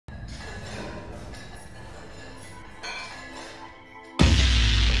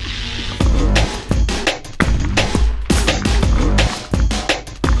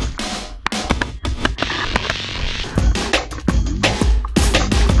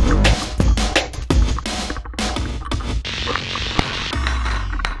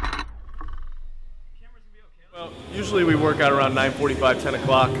Usually we work out around 9:45, 10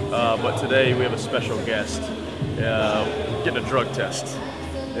 o'clock, but today we have a special guest getting a drug test,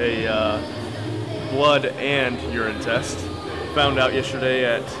 a blood and urine test. Found out yesterday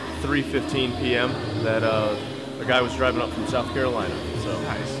at 3:15 p.m. that a guy was driving up from South Carolina. So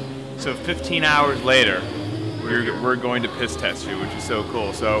nice. So 15 hours later, we're going to piss test you, which is so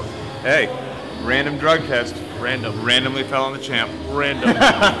cool. So, hey, random drug test. Randomly fell on the champ.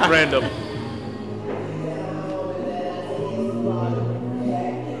 Random.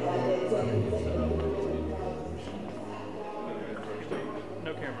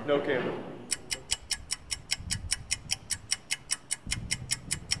 No camera.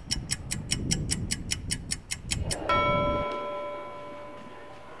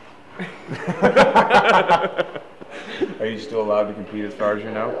 Are you still allowed to compete as far as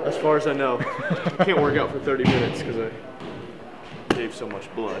you know? As far as I know. I can't work out for 30 minutes because I gave so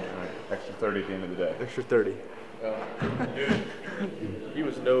much blood. All right. Extra 30 at the end of the day. Extra 30. He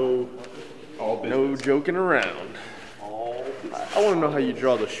was no joking around. I want to know how you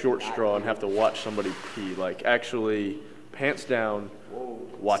draw the short straw and have to watch somebody pee. Like actually, pants down,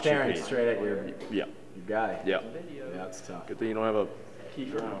 watch you pee. Staring straight at your guy. Yeah. Yeah, that's tough. Good thing you don't have a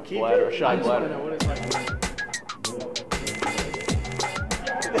bladder, a shy bladder.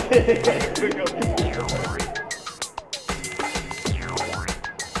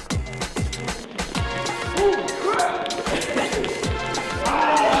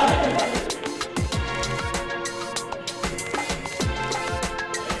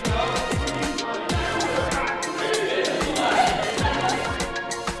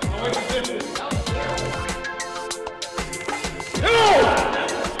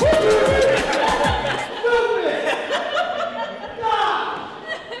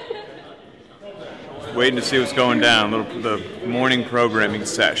 Waiting to see what's going down. The morning programming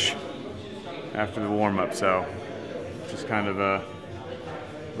sesh after the warm-up. So just kind of a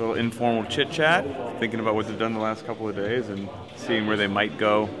little informal chit-chat, thinking about what they've done the last couple of days and seeing where they might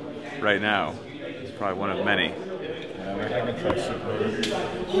go right now. It's probably one of many.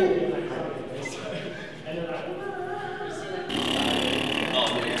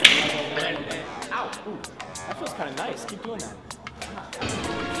 Ow! Ooh, that feels kind of nice. Keep doing that.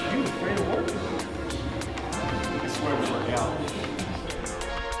 You afraid of working? I swear to work out.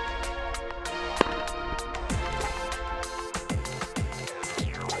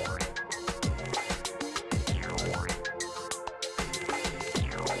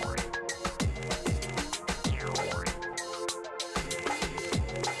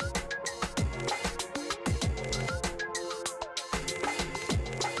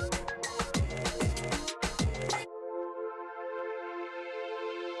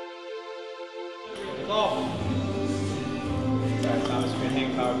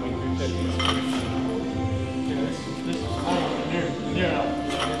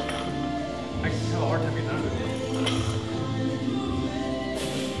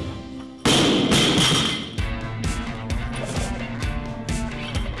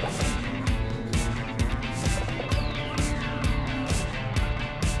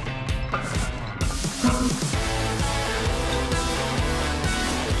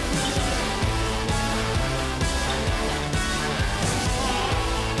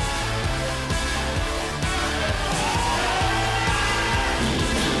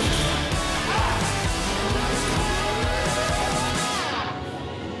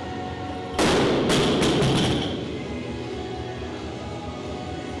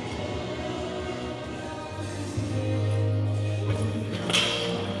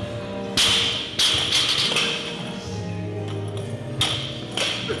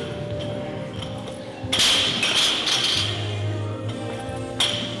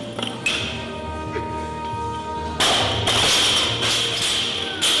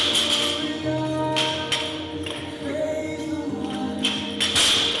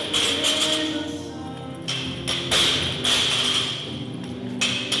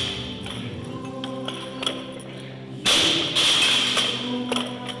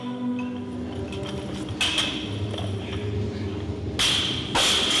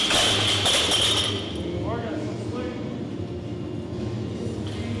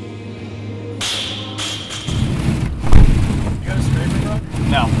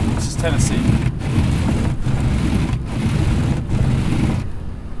 No, this is Tennessee.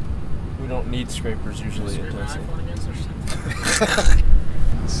 We don't need scrapers usually in Tennessee.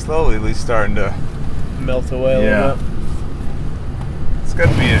 Slowly, at least starting to Melt away a little bit. It's got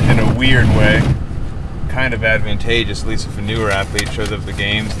to be in a weird way kind of advantageous, at least if a newer athlete shows up at the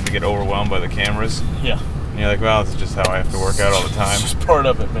games and they get overwhelmed by the cameras. Yeah. And you're like, well, this is just how I have to work out all the time. It's just part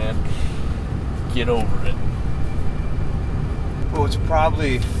of it, man. Get over it. Well, it's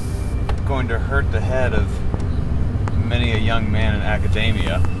probably going to hurt the head of many a young man in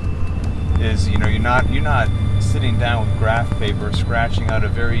academia. Is, you know, you're not sitting down with graph paper, scratching out a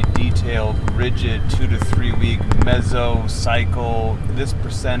very detailed, rigid 2 to 3 week mesocycle, this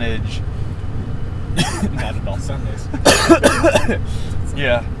percentage. Not at all Sundays.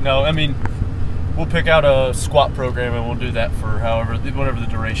 Yeah, no, I mean, we'll pick out a squat program and we'll do that for whatever the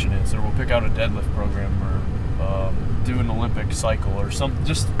duration is, or we'll pick out a deadlift program, or do an Olympic cycle, or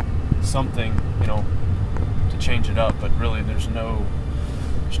just something, you know, to change it up. But really, there's no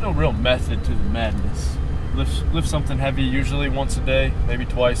real method to the madness. Lift something heavy, usually once a day, maybe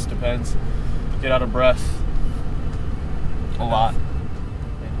twice, depends. Get out of breath a lot.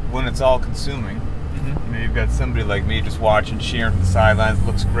 When it's all consuming, you know, you've got somebody like me just watching, cheering from the sidelines.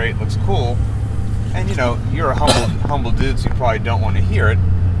 Looks great, looks cool, and you know, you're a humble dude, so you probably don't want to hear it.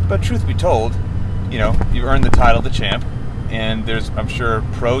 But truth be told, you know, you earned the title of the champ, and there's, I'm sure,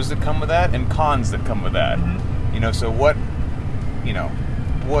 pros that come with that and cons that come with that. You know, so what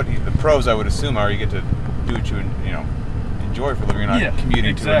the pros, I would assume, are you get to do what you enjoy for a living. You're not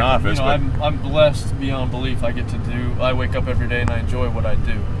commuting to an office. You know, I'm blessed beyond belief. I wake up every day and I enjoy what I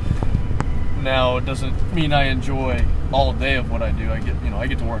do. Now, it doesn't mean I enjoy all day of what I do. I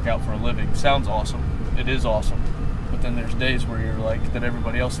get to work out for a living. Sounds awesome. It is awesome. But then there's days where you're like, that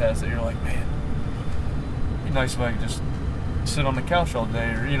everybody else has, that you're like, man, it'd be nice if I could just sit on the couch all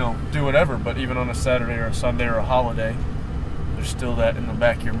day, or, you know, do whatever. But even on a Saturday or a Sunday or a holiday, there's still that in the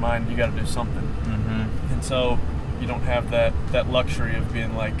back of your mind, you got to do something. And so you don't have that luxury of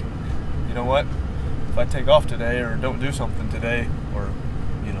being like, you know what, if I take off today or don't do something today, or,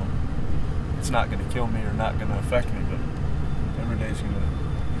 you know, it's not going to kill me or not going to affect me, but every day's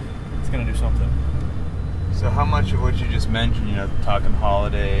going to do something. So how much of what you just mentioned, you know, talking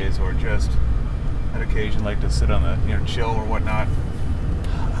holidays or just on occasion like to sit on the, you know, chill or whatnot,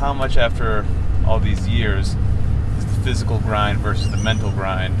 how much after all these years is the physical grind versus the mental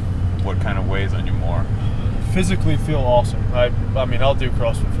grind, what kind of weighs on you more? Physically feel awesome. I mean, I'll do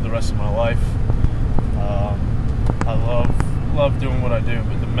CrossFit for the rest of my life. I love doing what I do,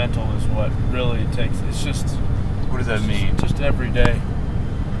 but the mental is what really takes. It's just. What does that mean? Just every day.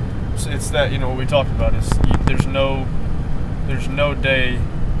 It's that, you know, what we talked about is there's no day,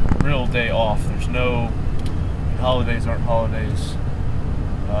 real day off. There's no holidays aren't holidays,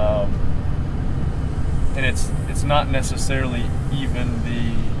 and it's not necessarily even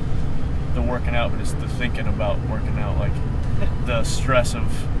the working out, but it's the thinking about working out, like the stress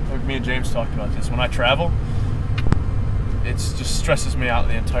of, like me and James talked about this, when I travel, it just stresses me out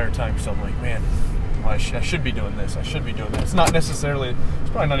the entire time, because I'm like, man, I should be doing this, I should be doing that. It's not necessarily,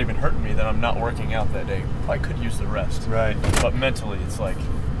 it's probably not even hurting me that I'm not working out that day. Probably could use the rest. Right. But mentally, it's like,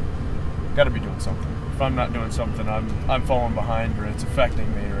 got to be doing something. If I'm not doing something, I'm falling behind, or it's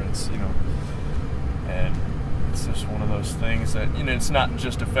affecting me, or it's, you know, and it's just one of those things that, you know, it's not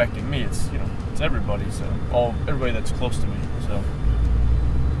just affecting me, it's, you know, it's everybody, so everybody that's close to me, so.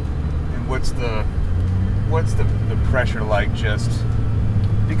 And what's the pressure like, just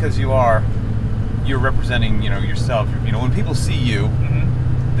because you're representing, you know, yourself, you know, when people see you,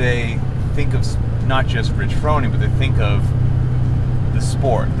 they think of not just Rich Froning, but they think of the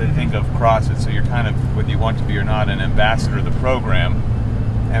sport, they think of CrossFit, so you're kind of, whether you want to be or not, an ambassador of the program.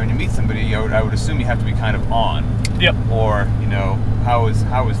 And when you meet somebody, I would assume you have to be kind of on. Yep. Or, you know, how is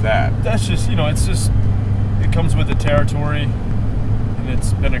that? That's just, you know, it comes with the territory, and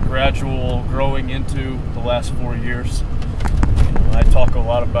it's been a gradual growing into the last 4 years. You know, I talk a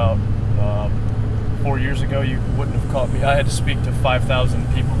lot about 4 years ago, you wouldn't have caught me. I had to speak to 5,000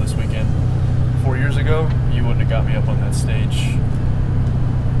 people this weekend. 4 years ago, you wouldn't have got me up on that stage,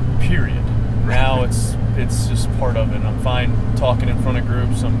 period. Now it's just part of it. I'm fine talking in front of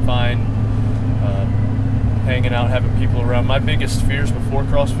groups. I'm fine hanging out, having people around. My biggest fears before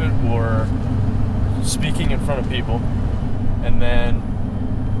CrossFit were speaking in front of people, and then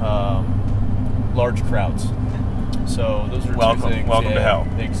large crowds. So those are two things. Welcome to hell.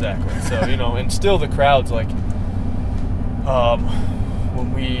 Exactly. So, you know, and still the crowds, like,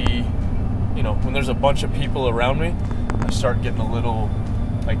 when there's a bunch of people around me, I start getting a little,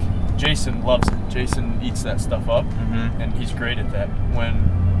 like, Jason loves it. Jason eats that stuff up, and he's great at that. When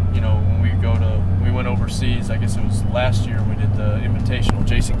we went overseas, I guess it was last year, we did the Invitational.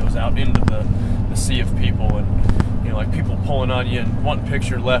 Jason goes out into the sea of people, and, you know, like, people pulling on you and wanting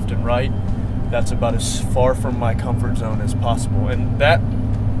picture left and right. That's about as far from my comfort zone as possible, and that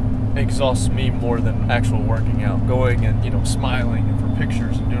exhausts me more than actual working out. Going and, you know, smiling and for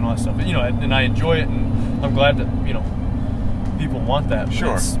pictures and doing all that stuff, you know, and I enjoy it, and I'm glad that, you know, people want that.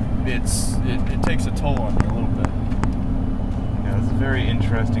 Sure. It takes a toll on me a little bit. Yeah, it's a very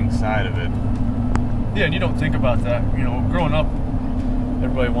interesting side of it. Yeah, and you don't think about that. You know, growing up,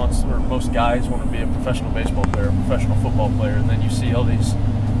 everybody wants, or most guys want to be a professional baseball player, a professional football player, and then you see all these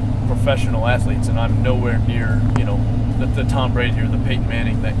professional athletes, and I'm nowhere near, you know, the Tom Brady or the Peyton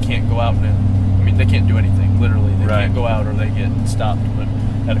Manning that can't go out and, I mean, they can't do anything, literally. They can't go out or they get stopped. But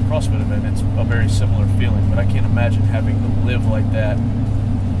at a CrossFit event, it's a very similar feeling, but I can't imagine having to live like that.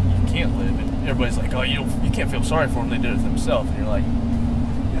 You can't live, and everybody's like, oh, you can't feel sorry for them, they did it themselves, and you're like,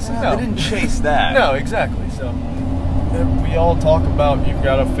 no, they didn't chase that. No, exactly. So we all talk about you've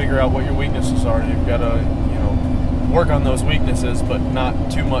got to figure out what your weaknesses are. You've got to, you know, work on those weaknesses, but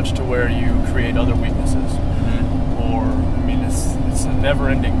not too much to where you create other weaknesses. Or, I mean, it's a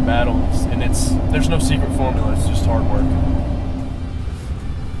never-ending battle, and there's no secret formula. It's just hard work.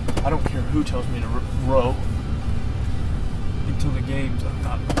 I don't care who tells me to row until the games. I'm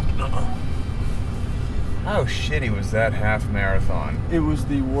not. How shitty was that half marathon? It was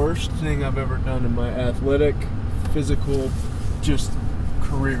the worst thing I've ever done in my athletic, physical, just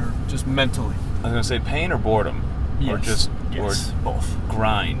career, just mentally. I was gonna say pain or boredom, or just or both.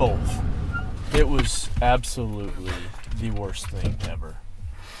 Grind. Both. It was absolutely the worst thing ever.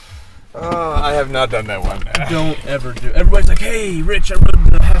 I have not done that one. Don't ever do. Everybody's like, "Hey, Rich, I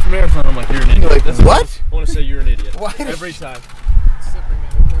rode the half marathon." I'm like, "You're an idiot." Like, what? I want to say you're an idiot. Why? Every time.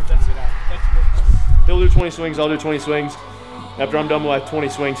 He'll do 20 swings, I'll do 20 swings. After I'm done with 20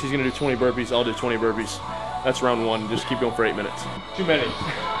 swings, he's going to do 20 burpees, I'll do 20 burpees. That's round one. Just keep going for 8 minutes. Too many. Good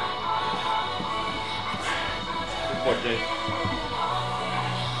point, Jay.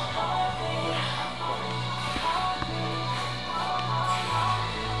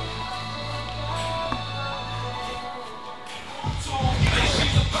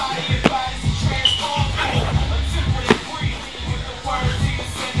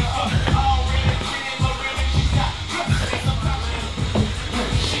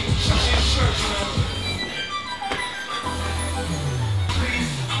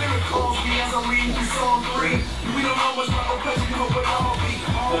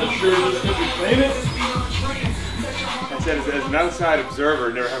 I said, as an outside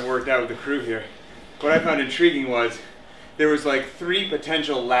observer, never having worked out with the crew here, what I found intriguing was there was like 3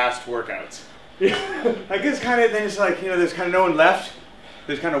 potential last workouts. Like it's kind of, then it's like, you know, there's kind of no one left.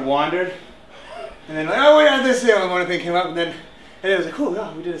 There's kind of wandered. And then like, oh, we had this thing. One thing came up, and then it was like, cool,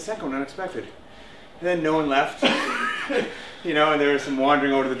 oh, we did a second one, unexpected. And then no one left. You know, and there was some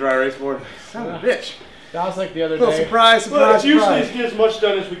wandering over to the dry erase board. Son of a bitch. That was like the other Little day. surprise, Well, surprise, it's usually surprise. to get as much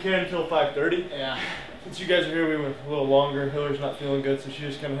done as we can until 5:30. Yeah. Since you guys are here, we went a little longer. Hillary's not feeling good, so she's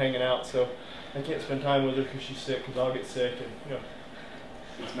just kind of hanging out. So I can't spend time with her because she's sick, because I'll get sick. And, you know.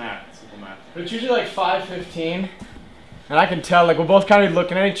 It's math, simple math. But it's usually like 5:15, and I can tell, like, we'll both kind of be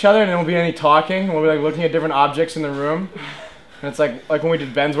looking at each other, and then we'll be any talking, and we'll be like looking at different objects in the room. And it's like when we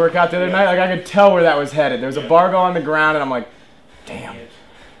did Ben's workout the other night, like I could tell where that was headed. There was a barbell on the ground, and I'm like, damn.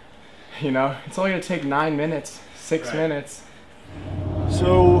 You know, it's only gonna take 9 minutes, 6 minutes.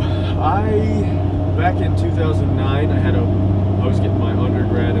 So back in 2009, I was getting my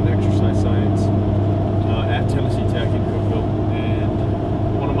undergrad in exercise science at Tennessee Tech in Cookeville,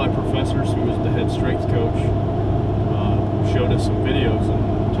 and one of my professors, who was the head strength coach, showed us some videos,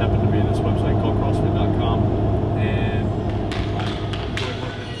 and which happened to be this website called CrossFit.com, and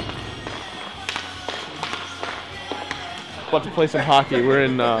about to play some hockey. We're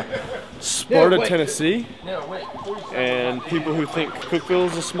in Sparta, Tennessee, and people who think Cookeville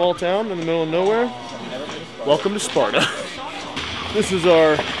is a small town in the middle of nowhere, welcome to Sparta. This is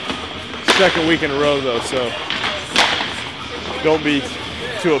our second week in a row, though, so don't be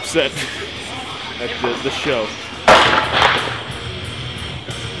too upset at the show.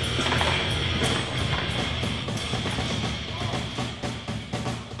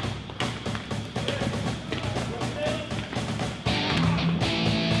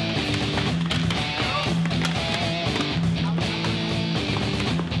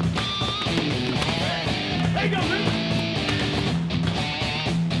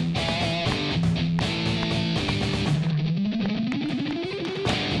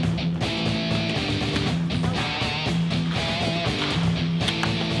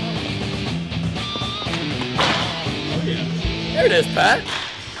 There it is, Pat.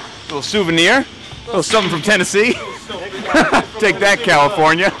 Little souvenir, little something from Tennessee. Take that,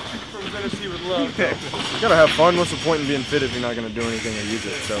 California. From Tennessee with love. You gotta have fun. What's the point in being fit if you're not gonna do anything or use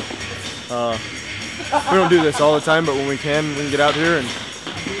it? So, we don't do this all the time, but when we can get out here and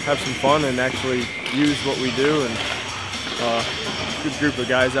have some fun and actually use what we do. And good group of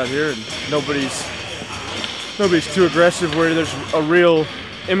guys out here, and nobody's too aggressive where there's a real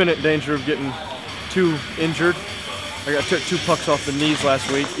imminent danger of getting too injured. I took 2 pucks off the knees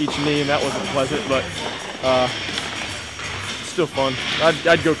last week, each knee, and that wasn't pleasant, but still fun.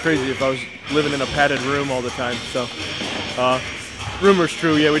 I'd go crazy if I was living in a padded room all the time. So, rumor's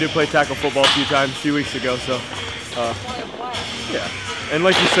true. Yeah, we did play tackle football a few weeks ago. So, yeah. And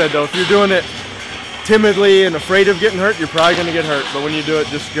like you said, though, if you're doing it timidly and afraid of getting hurt, you're probably going to get hurt. But when you do it,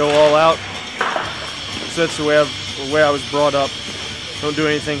 just go all out. So that's the way I was brought up. Don't do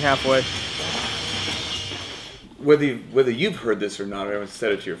anything halfway. Whether you've heard this or not, or everyone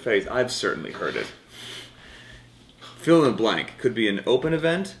said it to your face, I've certainly heard it. Fill in the blank. Could be an open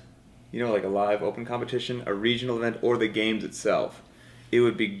event, you know, like a live open competition, a regional event, or the games itself. It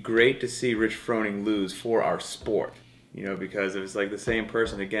would be great to see Rich Froning lose for our sport. You know, because if it's like the same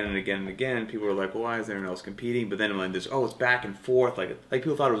person again and again and again, people are like, well, why is there anyone else competing? But then when there's, oh, it's back and forth. Like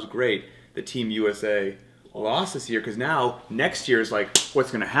people thought it was great that Team USA lost this year, because now next year is like, what's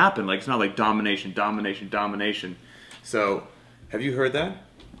going to happen? Like, it's not like domination, domination, domination. So, have you heard that?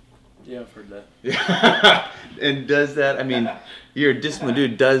 Yeah, I've heard that. Yeah. And does that, I mean, you're a disciplined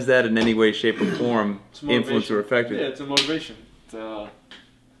dude, does that in any way, shape, or form influence or affect it? Yeah, it's a motivation. It's,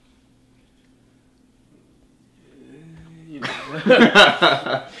 you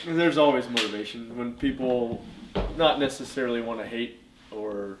know. There's always motivation. When people not necessarily want to hate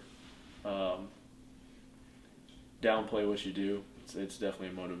or downplay what you do, it's definitely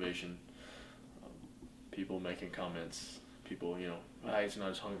a motivation. People making comments, people, you know, he's not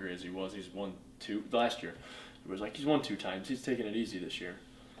as hungry as he was. He's won 2 last year. It was like he's won 2 times. He's taking it easy this year.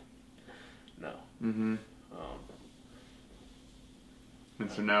 No. Mm-hmm.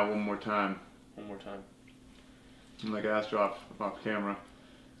 And so now one more time. One more time. I'm like I asked you off camera.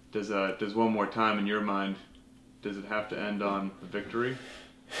 Does one more time in your mind, does it have to end on a victory?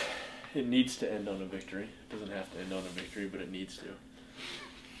 It needs to end on a victory. It doesn't have to end on a victory, but it needs to.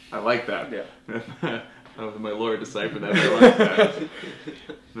 I like that. Yeah. I don't know if my lawyer deciphered that, but I like that.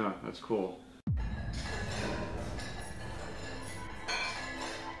 No, that's cool.